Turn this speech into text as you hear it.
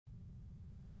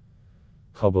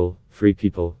KABUL, 3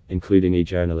 people, including a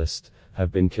journalist,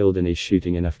 have been killed in a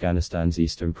shooting in Afghanistan's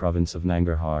eastern province of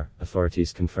Nangarhar,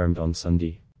 authorities confirmed on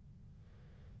Sunday.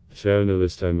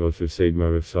 Journalist Motor Said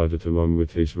Sadat along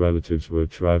with his relatives were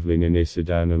traveling in a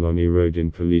sedan along a road in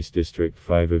Police District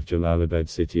 5 of Jalalabad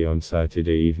city on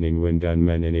Saturday evening when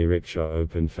gunmen in a rickshaw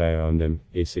opened fire on them,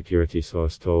 a security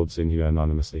source told Zinhu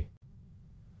anonymously.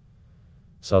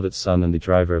 Sadat's son and the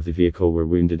driver of the vehicle were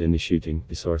wounded in the shooting,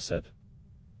 the source said.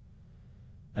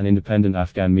 An independent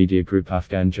Afghan media group,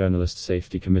 Afghan Journalist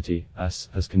Safety Committee, AS,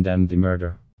 has condemned the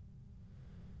murder.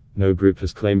 No group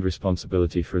has claimed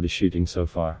responsibility for the shooting so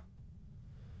far.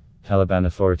 Taliban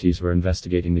authorities were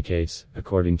investigating the case,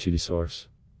 according to the source.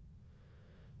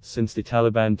 Since the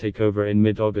Taliban takeover in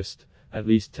mid-August, at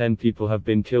least 10 people have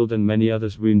been killed and many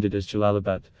others wounded as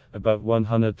Jalalabad, about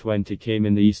 120 km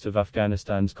in the east of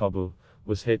Afghanistan's Kabul,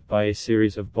 was hit by a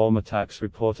series of bomb attacks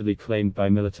reportedly claimed by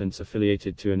militants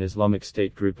affiliated to an Islamic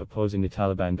State group opposing the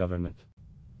Taliban government.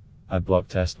 Adblock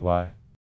test Y.